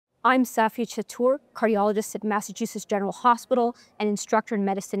I'm Safia Chatur, cardiologist at Massachusetts General Hospital and instructor in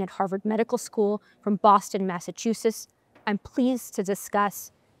medicine at Harvard Medical School from Boston, Massachusetts. I'm pleased to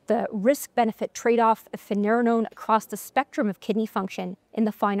discuss the risk-benefit trade-off of Finerenone across the spectrum of kidney function in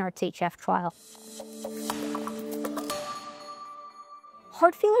the FINEARTS HF trial.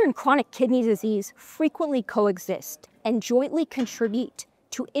 Heart failure and chronic kidney disease frequently coexist and jointly contribute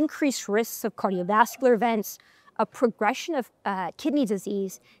to increased risks of cardiovascular events, a progression of kidney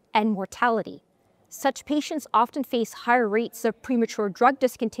disease, and mortality. Such patients often face higher rates of premature drug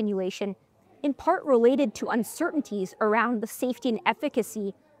discontinuation, in part related to uncertainties around the safety and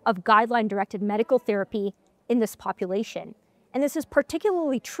efficacy of guideline-directed medical therapy in this population. And this is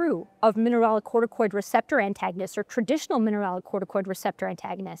particularly true of mineralocorticoid receptor antagonists or traditional mineralocorticoid receptor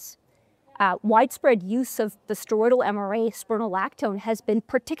antagonists. Widespread use of the steroidal MRA spironolactone has been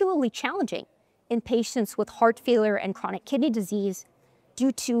particularly challenging in patients with heart failure and chronic kidney disease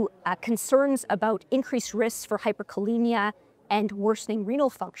due to concerns about increased risks for hyperkalemia and worsening renal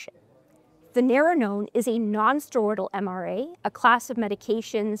function. Finerenone is a non-steroidal MRA, a class of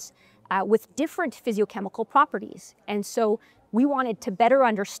medications with different physiochemical properties. And so we wanted to better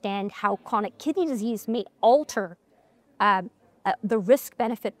understand how chronic kidney disease may alter the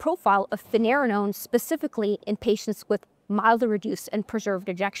risk-benefit profile of Finerenone, specifically in patients with mildly reduced and preserved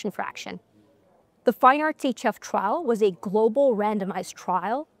ejection fraction. The FINEARTS HF trial was a global randomized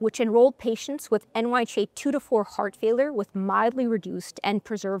trial which enrolled patients with NYHA 2 to 4 heart failure with mildly reduced and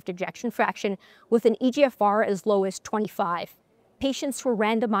preserved ejection fraction with an eGFR as low as 25. Patients were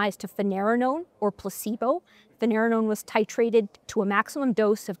randomized to Finerenone or placebo. Finerenone was titrated to a maximum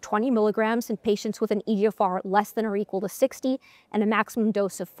dose of 20 milligrams in patients with an eGFR less than or equal to 60 and a maximum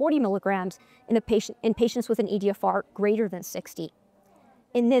dose of 40 milligrams in patients with an eGFR greater than 60.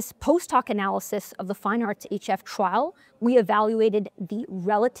 In this post-hoc analysis of the FINEARTS HF trial, we evaluated the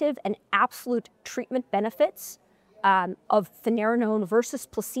relative and absolute treatment benefits of Finerenone versus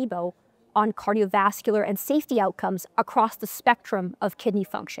placebo on cardiovascular and safety outcomes across the spectrum of kidney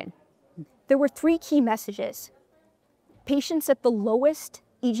function. There were 3 key messages. Patients at the lowest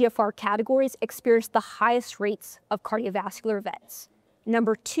eGFR categories experienced the highest rates of cardiovascular events.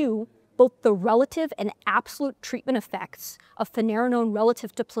 Number 2, both the relative and absolute treatment effects of Finerenone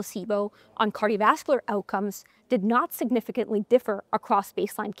relative to placebo on cardiovascular outcomes did not significantly differ across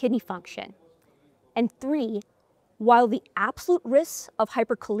baseline kidney function. And 3, while the absolute risks of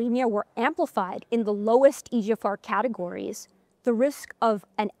hyperkalemia were amplified in the lowest eGFR categories, the risk of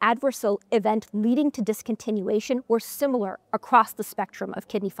an adverse event leading to discontinuation were similar across the spectrum of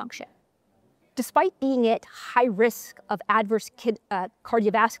kidney function. Despite being at high risk of adverse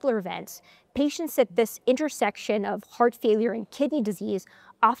cardiovascular events, patients at this intersection of heart failure and kidney disease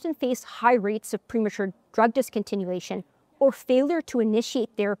often face high rates of premature drug discontinuation or failure to initiate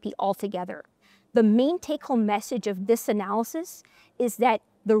therapy altogether. The main take-home message of this analysis is that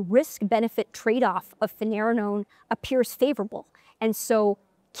the risk-benefit trade-off of Finerenone appears favorable, and so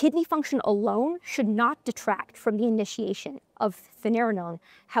kidney function alone should not detract from the initiation of Finerenone.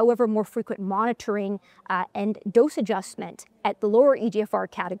 However, more frequent monitoring and dose adjustment at the lower eGFR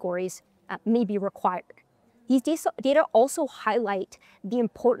categories may be required. These data also highlight the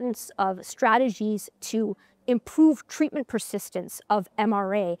importance of strategies to improve treatment persistence of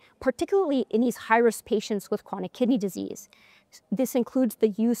MRA, particularly in these high-risk patients with chronic kidney disease. This includes the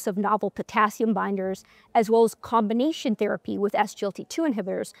use of novel potassium binders, as well as combination therapy with SGLT2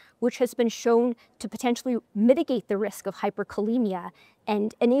 inhibitors, which has been shown to potentially mitigate the risk of hyperkalemia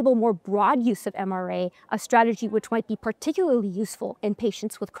and enable more broad use of MRA, a strategy which might be particularly useful in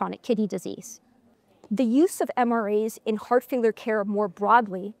patients with chronic kidney disease. The use of MRAs in heart failure care more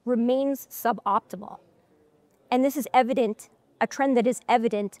broadly remains suboptimal. And this is a trend that is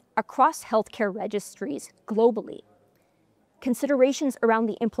evident across healthcare registries globally. Considerations around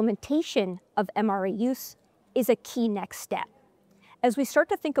the implementation of MRA use is a key next step. As we start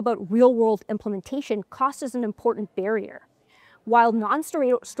to think about real-world implementation, cost is an important barrier. While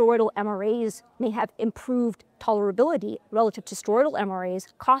non-steroidal MRAs may have improved tolerability relative to steroidal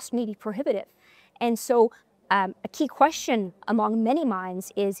MRAs, cost may be prohibitive. And so a key question among many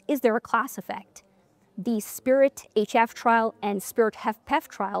minds is there a class effect? The SPIRIT HF trial and SPIRIT HFpEF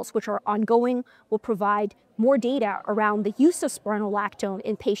trials, which are ongoing, will provide more data around the use of spironolactone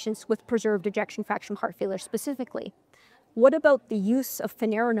in patients with preserved ejection fraction heart failure specifically. What about the use of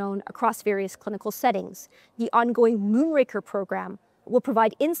Finerenone across various clinical settings? The ongoing Moonraker program will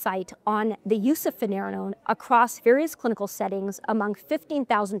provide insight on the use of Finerenone across various clinical settings among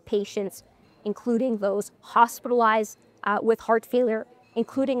 15,000 patients, including those hospitalized with heart failure,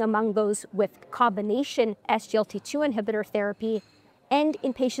 including among those with combination SGLT2 inhibitor therapy, and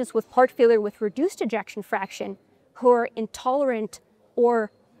in patients with heart failure with reduced ejection fraction who are intolerant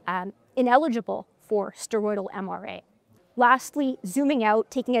or ineligible for steroidal MRA. Lastly, zooming out,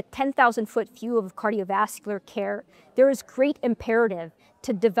 taking a 10,000-foot view of cardiovascular care, there is great imperative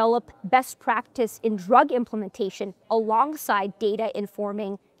to develop best practice in drug implementation alongside data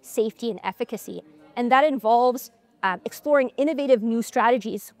informing safety and efficacy. And that involves exploring innovative new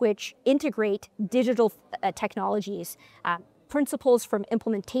strategies which integrate digital technologies, principles from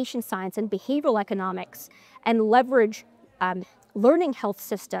implementation science and behavioral economics, and leverage learning health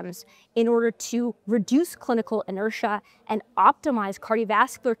systems in order to reduce clinical inertia and optimize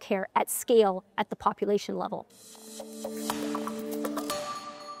cardiovascular care at scale at the population level.